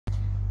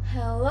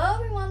Hello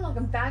everyone,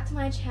 welcome back to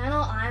my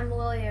channel. I'm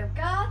Lily of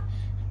God,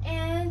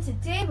 and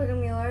today we're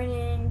going to be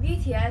learning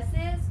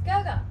BTS's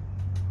Gaga.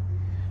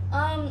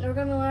 We're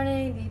going to be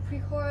learning the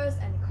pre-chorus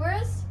and the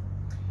chorus.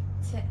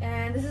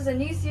 And this is a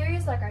new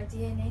series, like our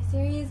DNA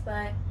series,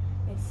 but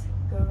it's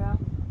Gaga,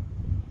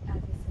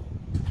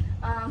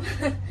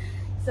 obviously.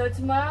 So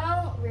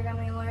tomorrow we're going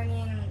to be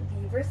learning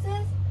the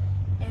verses,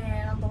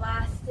 and on the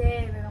last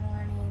day we're going to be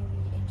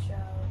learning the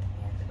intro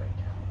and the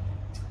breakdown.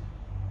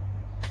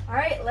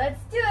 Alright, let's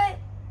do it!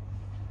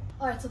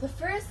 Alright, so the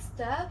first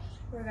step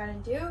we're gonna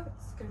do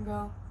is gonna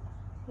go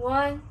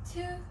 1,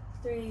 2,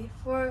 3,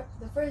 4.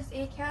 The first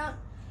 8 count,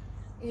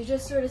 you're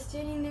just sort of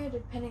standing there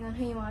depending on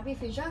who you want to be.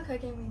 If you're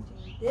Jungkook, you're going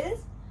to do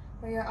this,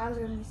 where your arms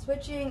are going to be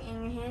switching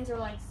and your hands are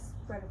like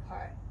spread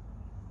apart.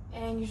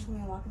 And you're just going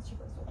to be walking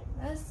super slow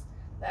like this.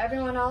 But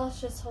everyone else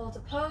just holds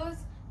a pose,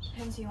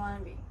 depends who you want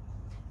to be.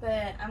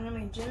 But I'm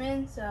going to be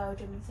Jimin, so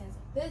Jimin stands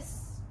like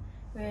this,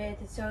 with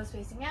his toes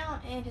facing out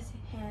and his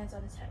hands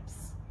on his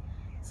hips.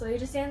 So you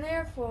just stand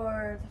there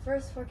for the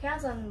first 4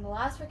 counts, and on the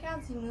last 4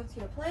 counts you move to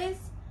your place.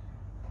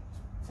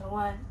 So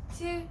 1,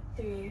 2,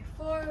 3,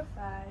 4,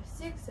 5,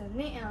 6,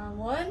 7, 8, and on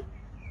 1,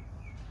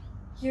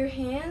 your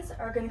hands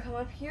are going to come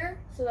up here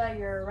so that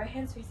your right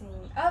hand's facing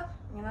up,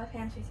 and your left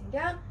hand's facing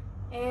down,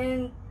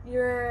 and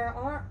your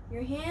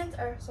hands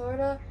are sort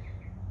of,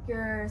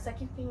 your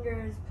second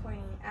finger is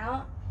pointing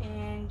out,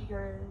 and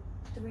your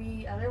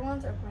 3 other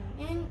ones are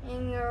pointing in,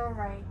 and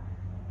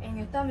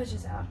your thumb is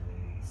just out.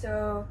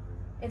 So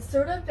it's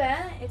sort of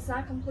bent. It's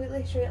not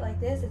completely straight like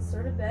this. It's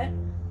sort of bent,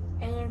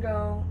 and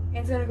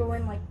it's gonna go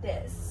in like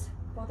this.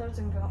 Both of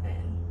them go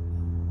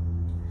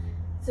in.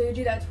 So you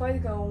do that twice. You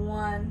go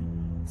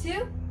 1,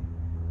 2,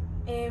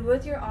 and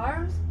with your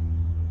arms,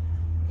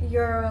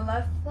 your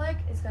left leg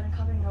is gonna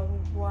come and go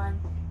 1,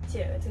 2.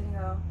 It's gonna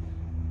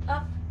go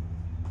up,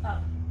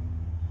 up.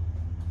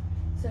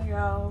 So you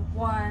go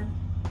 1,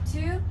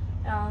 2,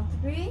 and on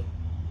 3,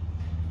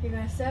 you're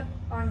gonna step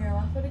on your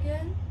left foot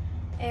again,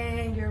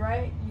 and you're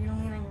gonna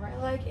lean on your right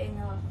leg, and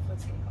your left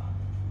foot's gonna go up.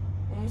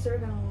 And you're sort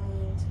of gonna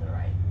lean to the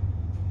right.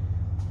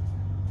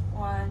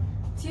 1,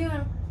 2,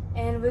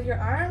 and with your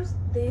arms,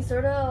 they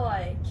sort of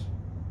like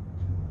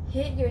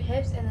hit your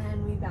hips and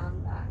then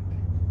rebound back.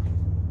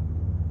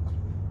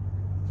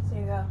 So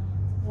you go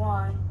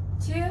 1,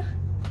 2,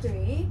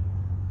 3,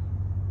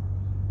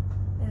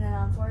 and then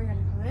on 4 you're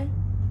gonna come in.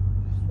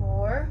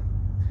 4,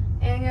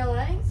 and your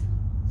legs,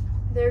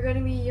 you're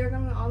gonna be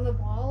on the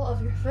ball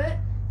of your foot,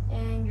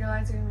 and your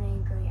legs are gonna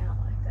be going out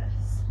like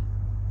this,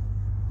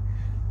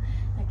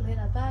 like a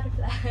little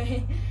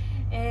butterfly.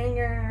 And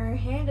your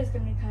hand is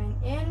gonna be coming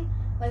in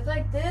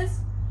like this,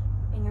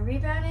 and you're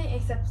rebounding,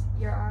 except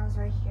your arms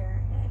right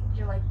here, and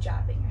you're like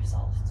jabbing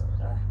yourself,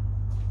 sorta.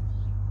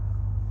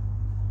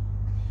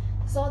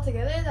 So all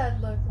together that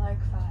look like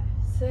 5,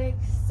 6,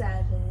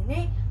 7,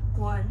 8.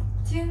 1,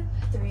 2,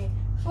 3,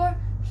 4,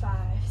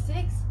 5,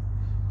 6.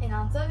 And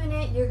on 7,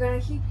 8, you're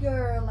gonna keep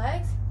your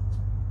legs,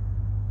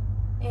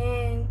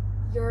 and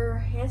your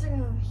hands are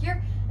gonna be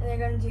here, and they're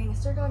gonna do a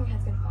circle, and your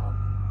head's gonna follow.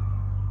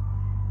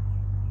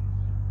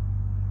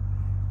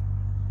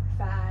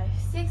 5,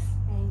 6,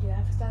 and you do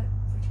that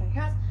for 20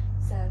 counts.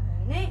 7,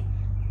 8,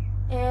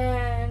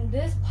 and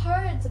this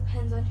part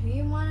depends on who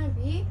you want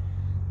to be.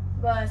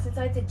 But since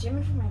I did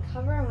Jimin for my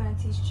cover, I'm gonna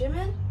teach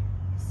Jimin.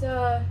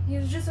 So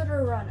you just sort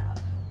of run up.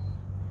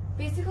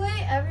 Basically,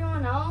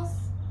 everyone else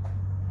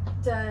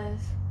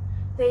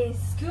they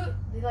scoot,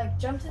 they like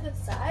jump to the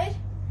side,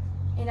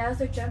 and as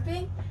they're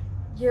jumping,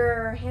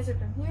 your hands are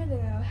from here, they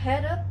go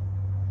head up,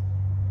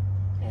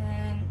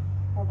 and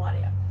whole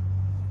body up.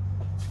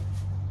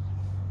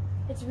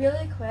 It's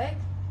really quick,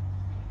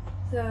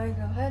 so you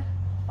go head,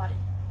 body.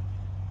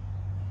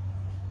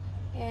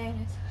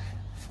 And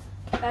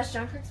that's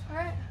Jungkook's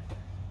part,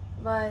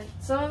 but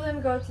some of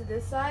them go to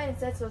this side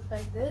instead, so it's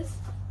like this.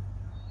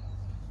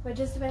 But it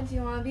just depends who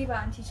you want to be, but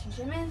I'm teaching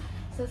Jimin.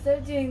 So instead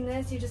of doing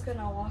this, you're just going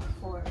to walk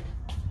forward.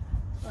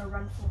 Or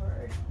run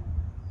forward.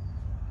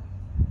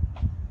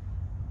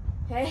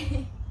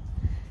 Okay?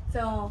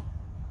 So,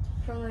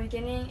 from the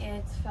beginning,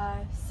 it's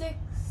 5, 6,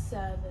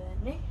 7,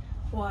 8.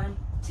 1,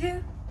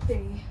 2,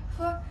 3,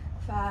 4,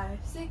 5,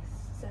 6,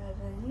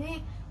 7,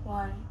 8.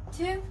 1,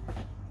 2,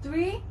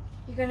 3.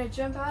 You're going to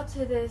jump out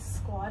to this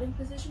squatting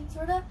position,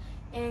 sort of.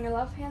 And your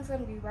left hand's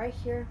going to be right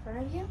here in front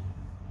of you.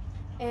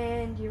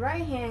 And your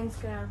right hand's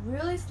gonna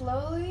really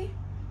slowly,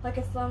 like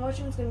a slow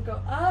motion, it's gonna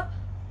go up.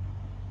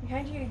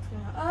 Behind you, it's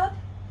gonna go up,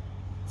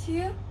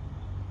 2,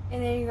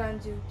 and then you're gonna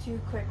do 2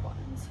 quick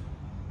ones.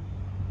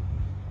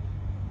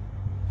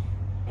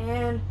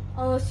 And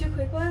on those 2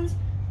 quick ones,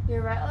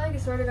 your right leg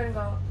is sort of gonna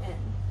go in.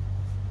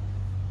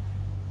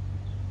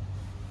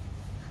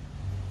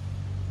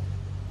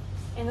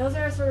 And those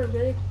are sort of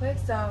really quick,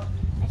 so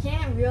I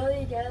can't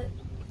really get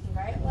the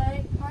right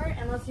leg part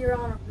unless you're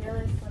on a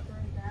really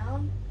slippery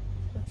ground,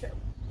 which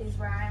is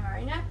where I am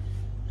right now.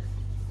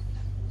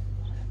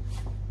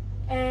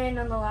 And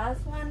on the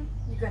last one,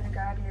 you're gonna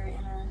grab your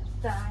inner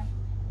thigh,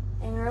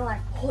 and you're gonna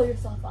like pull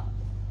yourself up.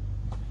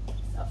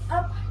 So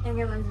up, and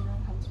your legs are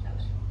gonna come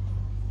together.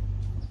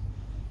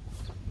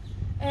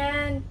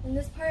 in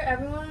this part,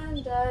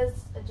 everyone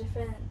does a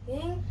different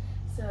thing.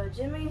 So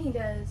Jimin, he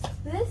does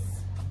this.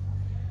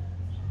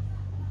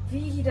 V,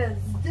 he does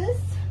this.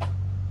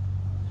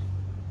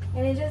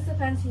 And it just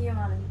depends who you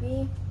want to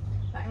be.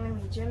 But I'm going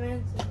to be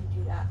Jimin, so we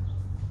do that.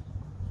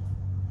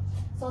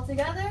 So all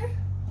together,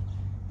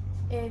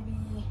 it'd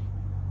be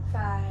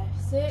 5,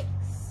 6,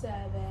 7,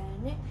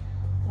 8.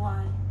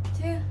 1,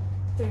 2,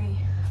 3,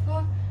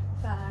 4,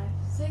 5,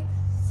 6,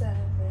 7,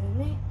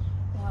 8.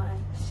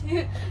 1,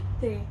 2,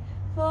 3,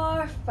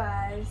 4,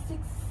 5, 6,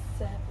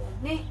 7,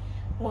 8.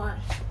 1,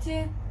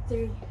 2,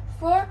 3,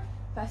 4,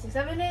 5, 6,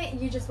 7, 8.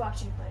 You just walk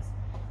to your place.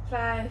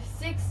 5,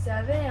 6,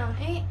 7, on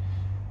 8.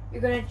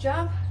 You're gonna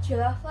jump to your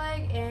left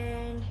leg,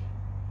 and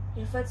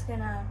your right foot's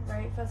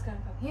gonna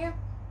come here,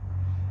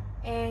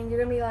 and you're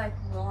gonna be like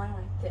rolling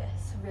like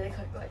this, really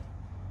quickly,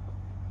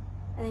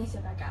 and then you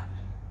sit back out.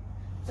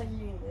 It's like you're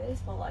doing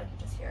this, but like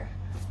you're just here.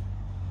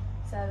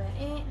 7,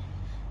 8,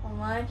 on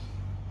 1.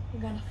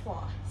 You're gonna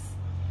floss.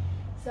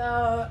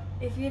 So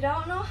if you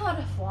don't know how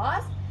to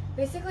floss,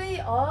 basically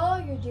all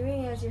you're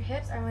doing is your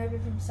hips are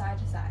moving from side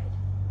to side,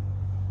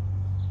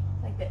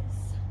 like this.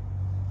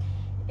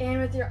 And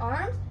with your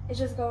arms, it's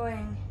just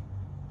going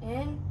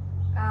in,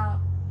 out,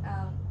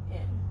 out,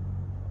 in,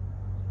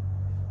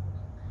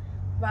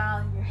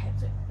 while your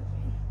hips are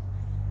moving.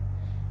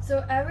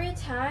 So every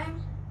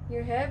time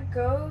your hip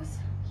goes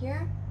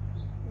here,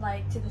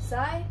 like to the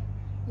side,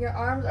 your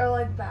arms are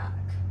like back.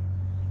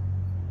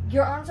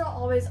 Your arms are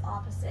always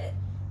opposite.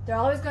 They're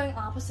always going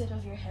opposite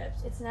of your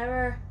hips. It's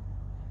never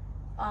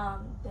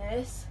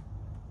this.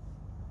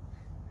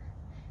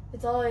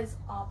 It's always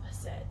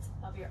opposite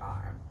of your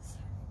arms.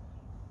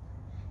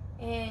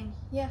 And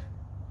yeah,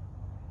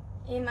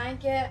 it might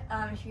get,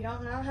 if you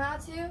don't know how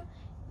to,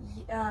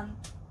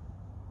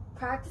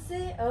 practice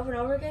it over and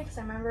over again, because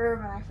I remember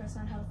when I first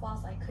learned how to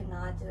floss, I could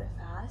not do it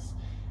fast.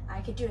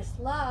 I could do it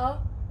slow,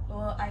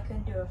 but I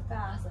couldn't do it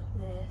fast like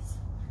this,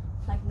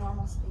 like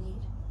normal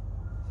speed.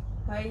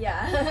 But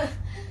yeah,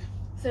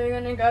 so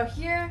you're gonna go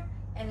here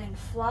and then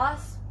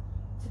floss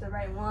to the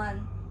right.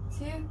 1,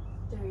 2,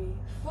 3,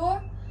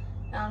 4.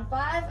 Now on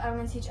 5, I'm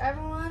gonna teach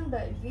everyone,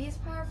 but V's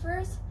part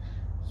first.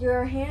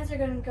 Your hands are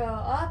gonna go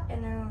up,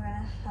 and then we're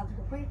gonna have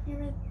your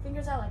pointing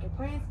fingers out like you're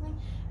pointing at something,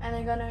 and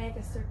they're gonna make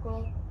a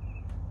circle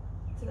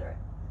to the right.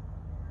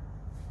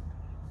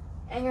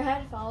 And your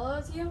head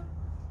follows you.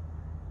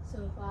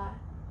 So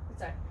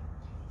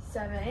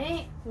 7,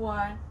 8.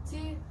 1,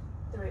 2,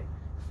 3,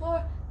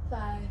 4,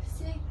 5,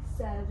 6,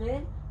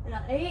 7. And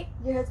on 8,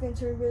 your head's gonna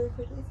turn really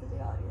quickly to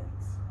the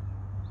audience.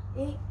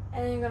 8,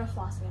 and then you're gonna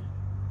floss again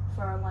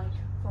for like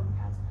 4 more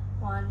counts.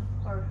 1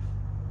 or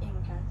 8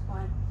 more counts.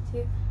 1,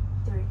 2,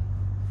 3,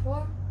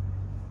 4.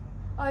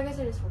 Oh, I guess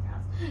it is 4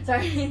 counts.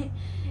 Sorry.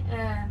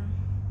 And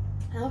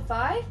on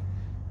 5,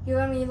 you're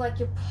gonna be like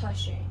you're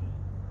pushing.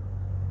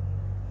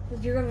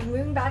 You're gonna be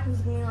moving back, and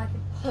it's gonna be like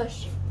you're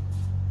pushing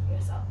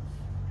yourself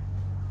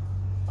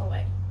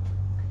away.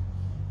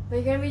 But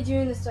you're gonna be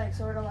doing this like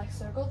sort of like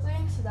circle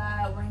thing, so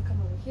that when you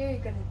come over here, you're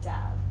gonna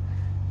dab.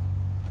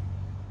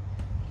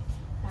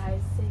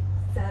 5, 6,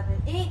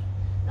 7, 8.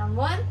 And on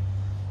 1,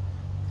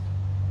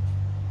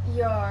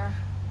 your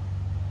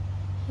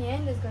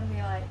hand is gonna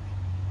be like,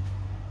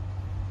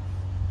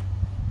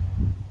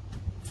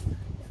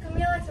 it's gonna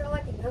be like sort of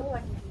like a middle,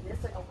 like you do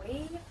this, like a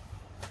wave.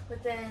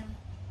 But then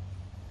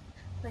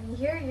when you're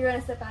here, you're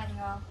gonna step out and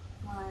go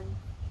 1.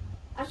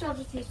 Actually, I'll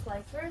just teach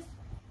legs first.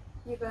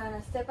 You're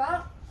gonna step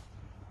out,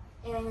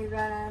 and you're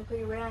gonna put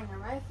your weight on your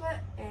right foot,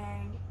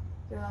 and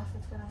your left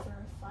foot's gonna sort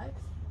of flex.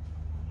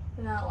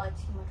 But not like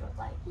too much, with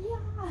like,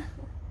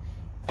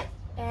 yeah.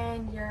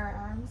 And your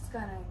arm's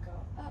gonna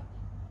go up.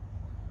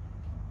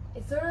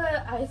 It's sort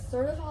of, I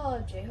sort of follow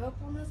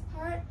J-Hope on this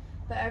part,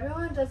 but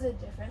everyone does it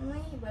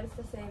differently, but it's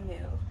the same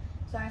move.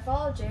 So I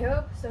follow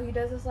J-Hope, so he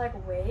does this like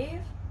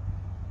wave.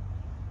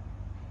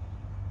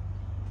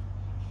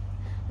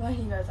 But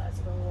he goes out,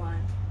 so go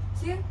 1,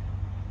 2,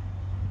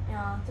 and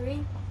on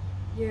 3,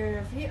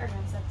 your feet are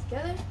gonna step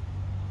together,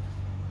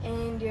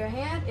 and your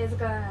hand is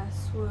gonna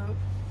swoop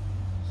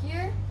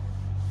here,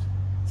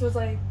 so it's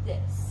like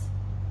this,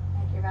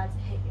 like you're about to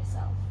hit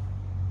yourself,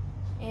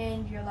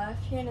 and your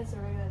left hand is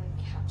already gonna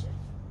catch it,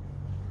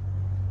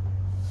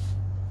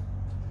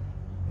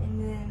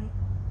 and then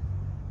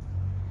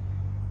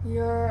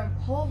your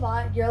whole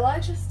body, your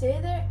legs just stay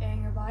there,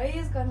 and your body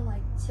is gonna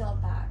like tilt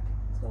back.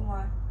 So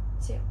 1,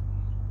 2.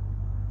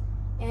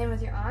 And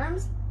with your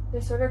arms,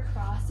 they're sort of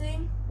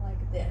crossing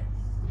like this.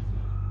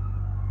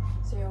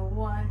 So you're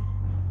 1,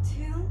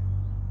 2.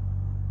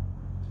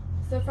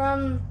 So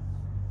from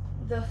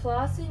the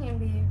flossing, it'd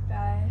be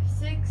 5,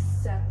 6,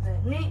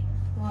 7, 8.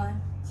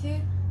 1,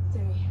 2,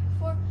 3,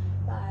 4,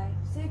 5,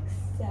 6,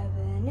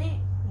 7, 8.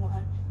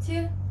 1,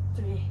 2,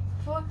 3,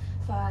 4,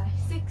 5,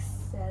 6,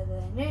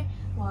 7, 8.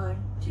 1,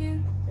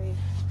 2, 3,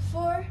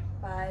 4,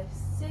 5,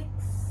 6,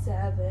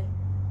 7,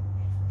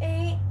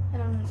 8.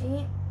 And on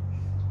 8,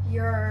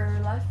 your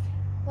left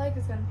leg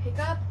is gonna pick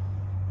up,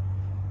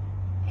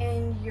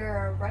 and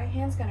your right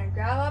hand's gonna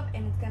grab up,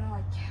 and it's gonna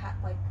like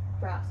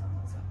grab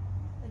something, so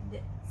like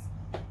this.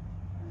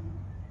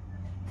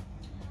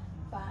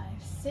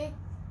 6,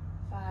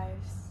 5,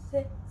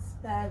 6,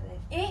 7,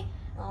 8.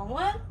 On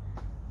 1,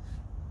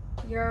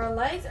 your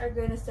legs are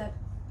going to step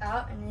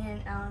out and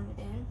in, out and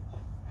in.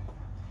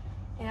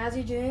 And as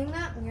you're doing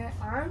that, your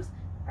arms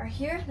are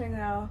here. They're going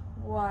to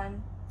go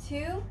 1,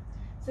 2.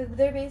 So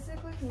they're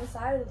basically from the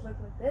side, they look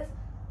like this.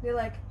 They're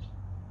like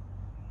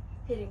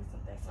hitting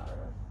something, sort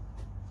of.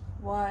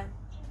 1,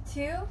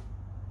 2,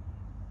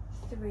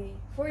 3,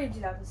 4. You do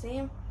that with the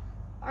same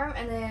arm,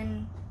 and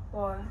then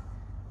 4.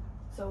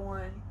 So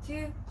 1,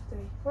 2, 3,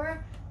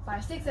 4,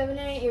 5, 6, 7,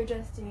 8. You're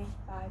just doing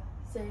 5,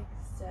 6,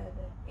 7,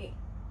 8.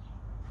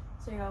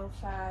 So you go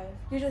 5.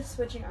 You're just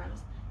switching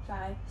arms.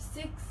 5,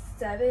 6,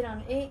 7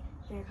 on 8.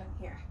 Then you come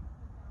here.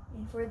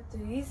 And for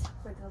these,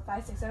 for the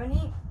 5, 6, 7, 8,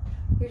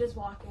 you're just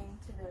walking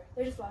to their.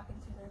 They're just walking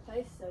to their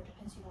place. So it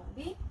depends who you want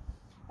to be.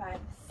 5,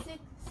 6,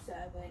 7,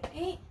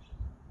 8.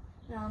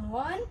 And on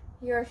 1,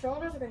 your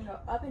shoulders are going to go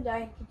up and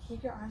down. You can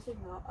keep your arms so you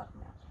can go up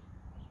and down.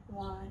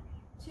 1,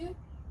 2.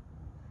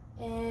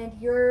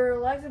 And your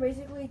legs are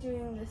basically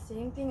doing the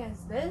same thing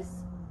as this.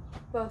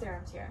 Both your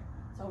arms here.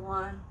 So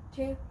 1,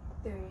 2,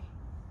 3,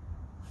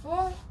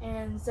 4.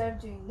 And instead of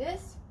doing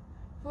this,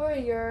 for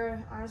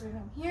your arms are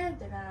going to come here.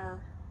 They're gonna,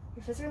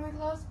 your fists are going to be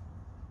closed.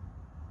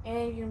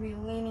 And you're going to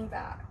be leaning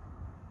back.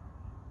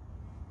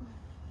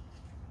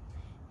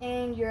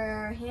 And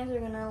your hands are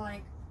going to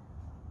like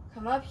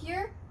come up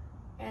here.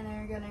 And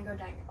they're going to go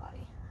down your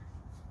body.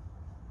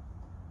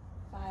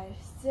 5,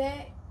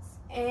 6.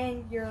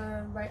 And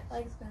your right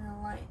leg's going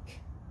to like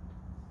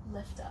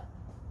lift up.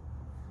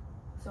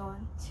 So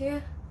 1,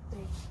 2,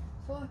 3,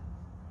 4,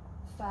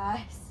 5,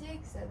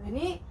 6, 7,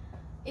 8.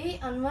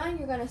 8 on 1,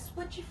 you're going to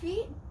switch your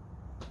feet.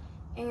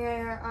 And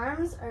your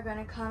arms are going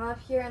to come up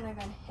here and they're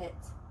going to hit.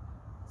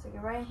 So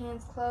your right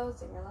hand's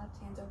closed and your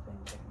left hand's open.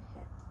 You're going to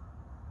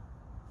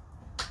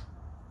hit.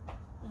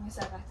 And you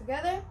step back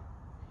together.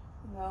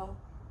 Go.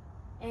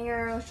 And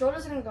your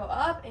shoulders are going to go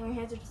up and your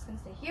hands are just going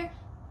to stay here.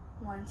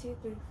 1, 2,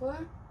 3,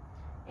 4.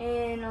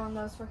 And on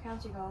those 4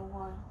 counts, you go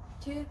 1,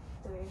 2,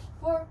 3,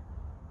 4.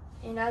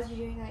 And as you're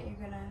doing that, you're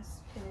going to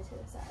pivot to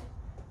the side.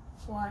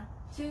 1,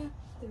 2,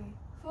 3,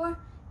 4,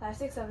 5,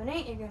 6, 7,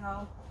 8. You're going to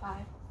go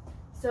 5.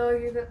 So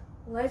your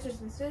legs are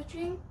just been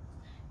switching.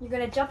 You're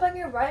going to jump on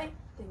your right,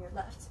 then your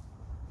left.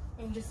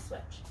 And you just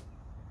switch.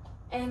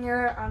 And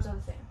your arms are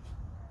the same.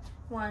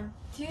 1,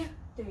 2,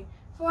 3,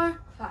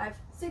 4, 5,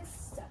 6,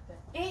 7,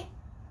 8.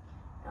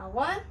 Now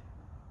 1.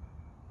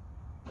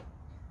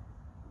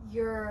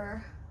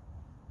 You're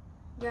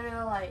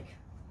gonna like,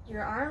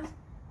 your arms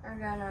are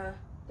gonna,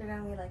 they're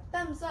gonna be like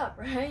thumbs up,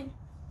 right?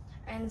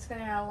 And it's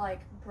gonna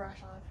like brush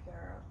off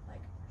your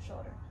like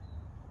shoulder.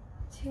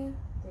 2,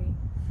 3,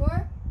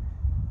 4.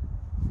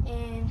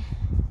 And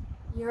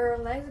your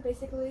legs are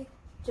basically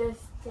just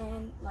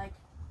stand like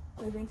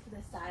moving to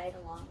the side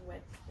along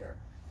with your,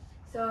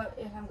 so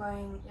if I'm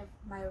going, if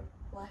my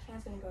left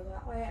hand's gonna go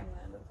that way, I'm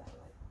gonna move that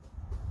way.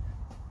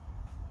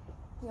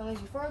 You only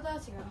do 4 of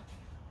those, you go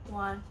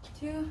 1,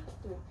 2,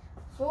 3,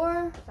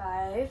 4,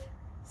 5,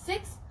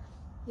 6.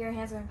 Your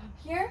hands are gonna come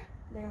here.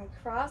 They're gonna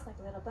cross like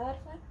a little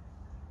butterfly.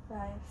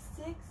 5,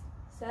 6,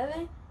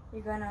 7.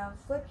 You're gonna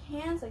flip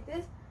hands like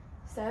this.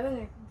 7.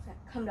 They're gonna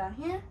come down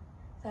here.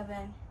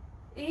 7,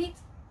 8.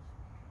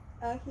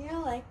 Out here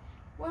like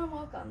warm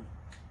welcome.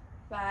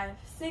 5,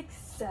 6,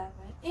 7,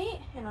 8.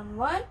 And on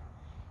 1,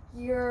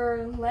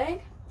 your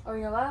leg or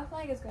your left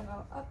leg is gonna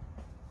go up.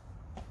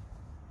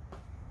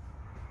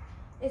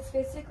 It's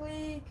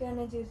basically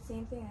gonna do the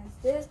same thing as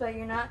this, but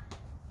you're not,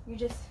 you're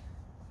just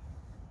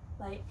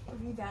like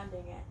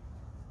rebounding it.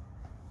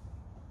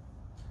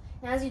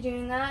 And as you're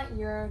doing that,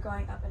 you're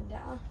going up and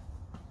down.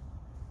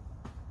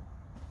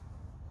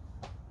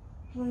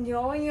 And you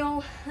only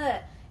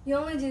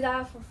do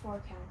that for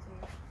 4 counts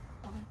here.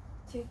 1,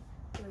 2,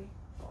 3,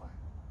 4.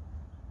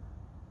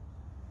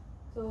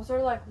 So sort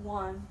of like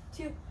 1,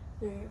 2,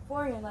 3,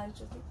 4. Your legs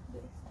just like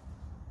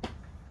this.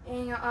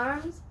 And your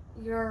arms,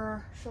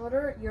 your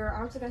shoulder, your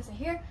arms are gonna stay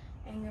here,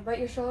 and but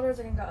your shoulders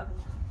are gonna go up and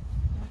down.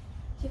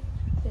 1,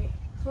 2, 3,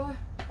 4,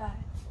 5,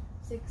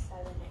 6,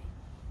 7, 8.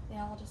 They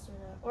all just sort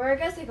of, or I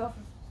guess they go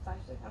from 5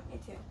 to 6. Okay,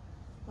 2.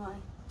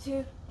 1,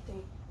 2, 3,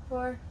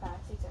 4, 5,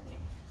 6, 7, 8.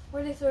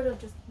 Or they sort of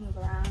just move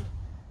around.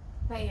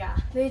 But yeah,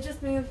 they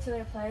just move to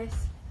their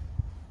place.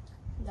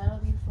 That'll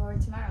be for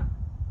tomorrow.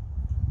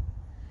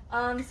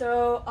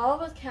 So all of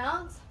those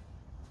counts.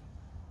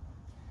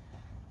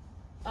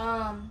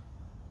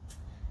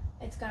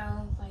 It's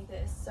gonna look like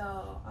this.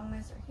 So I'm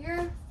gonna start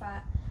here.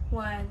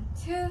 1,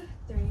 2,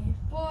 3,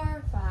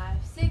 4,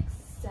 5, 6,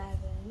 7,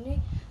 8.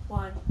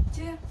 1,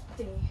 2,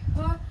 3,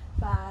 4,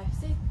 5,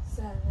 6,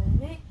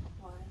 7, 8.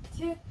 1,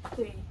 2,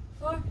 3,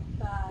 4,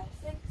 5,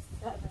 6,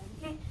 7,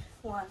 8.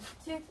 1,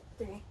 2,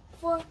 3,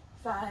 4,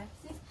 5,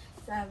 6,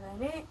 7,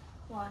 8.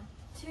 1,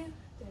 2,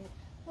 3,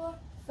 4,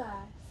 5,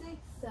 6,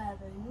 7,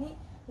 8.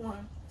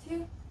 1,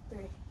 2,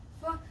 3,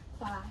 4,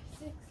 5,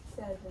 6,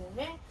 7,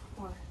 8.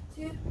 1,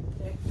 2,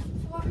 3,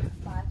 4,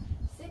 5,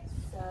 6,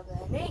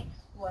 7, 8.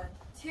 1,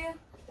 2,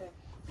 3,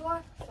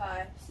 4,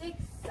 5,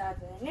 6, 7,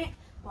 8.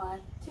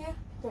 1, 2,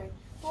 3,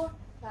 4,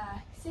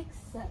 5, 6,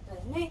 7,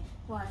 8.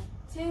 1,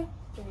 2,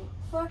 3,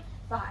 4,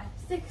 5,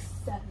 6,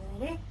 7,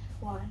 8.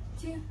 1,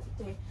 2,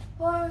 3,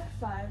 4,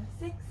 5,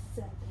 6,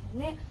 7,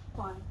 8.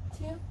 1,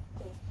 2, 3,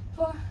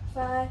 4,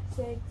 5,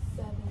 6,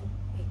 7,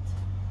 8.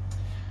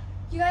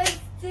 You guys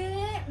did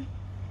it.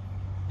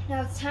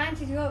 Now it's time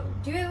to go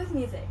do it with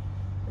music.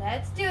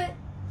 Let's do it.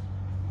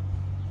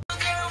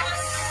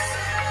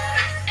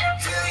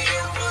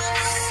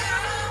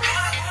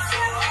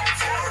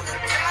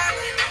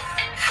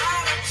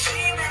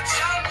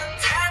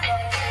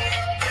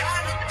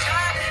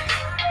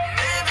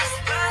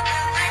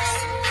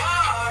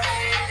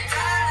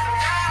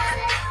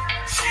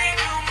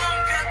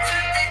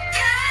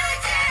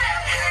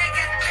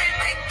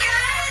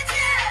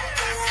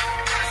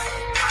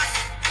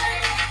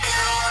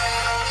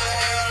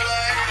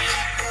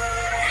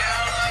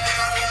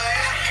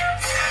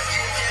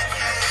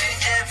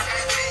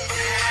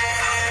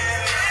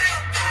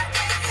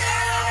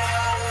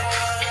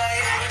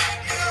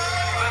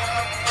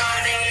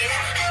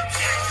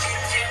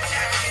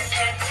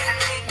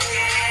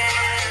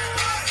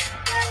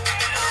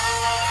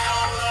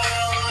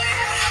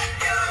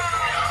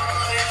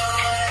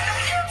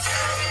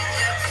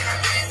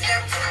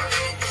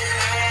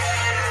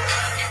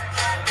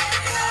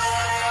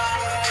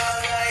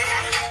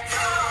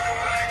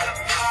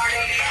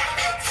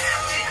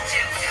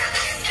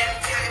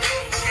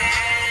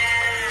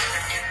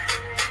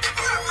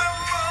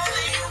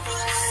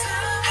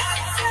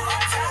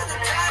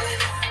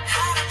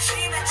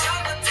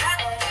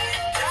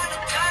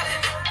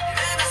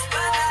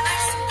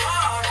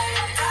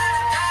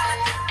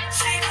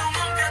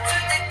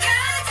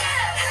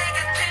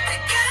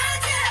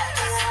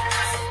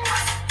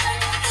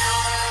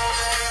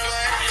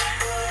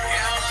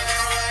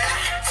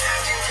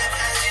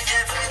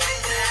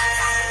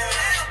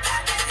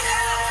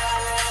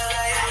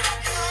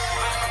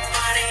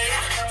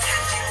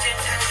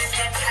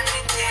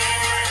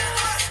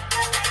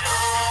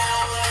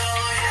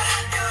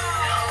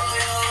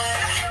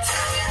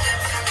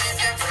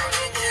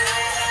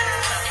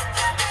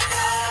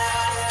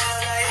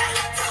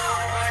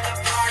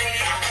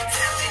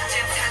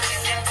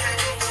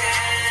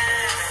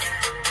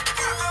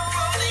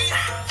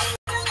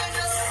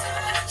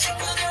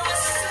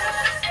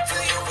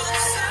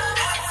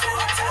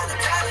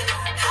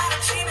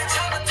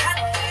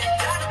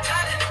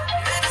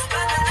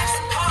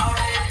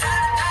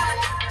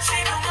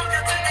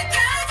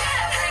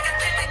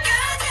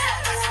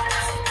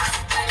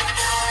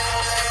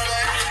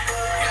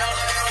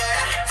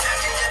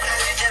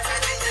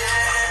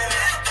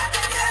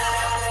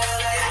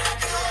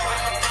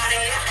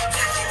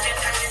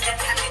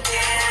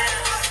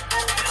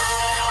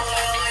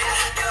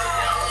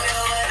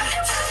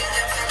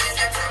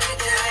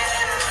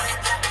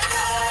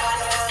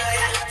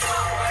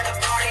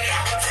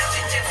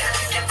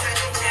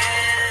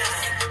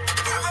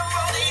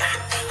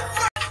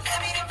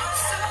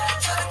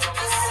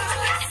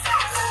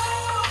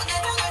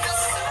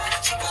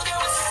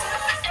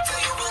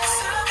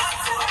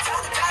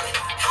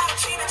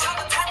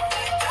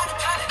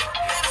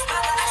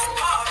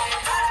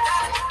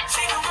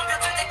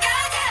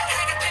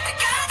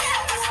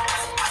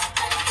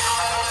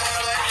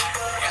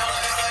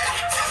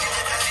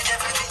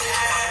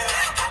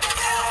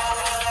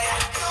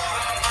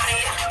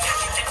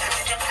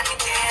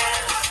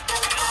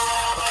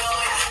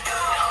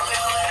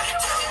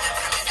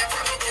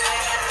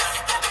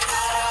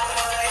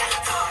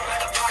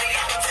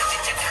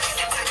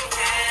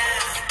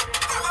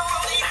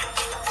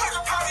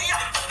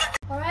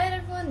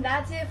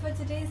 That's it for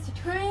today's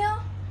tutorial.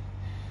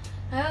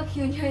 I hope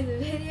you enjoyed the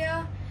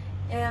video,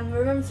 and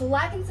remember to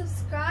like and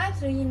subscribe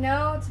so you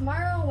know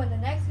tomorrow when the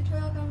next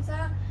tutorial comes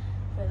out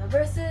for the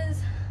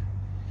verses.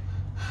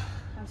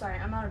 I'm sorry,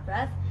 I'm out of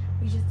breath.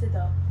 We just did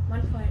the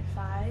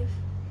 1.5%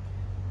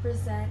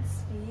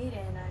 speed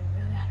and I'm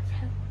really out of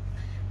breath.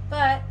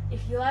 But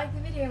if you like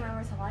the video,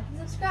 remember to like and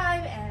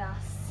subscribe, and I'll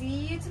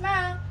see you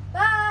tomorrow.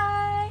 Bye!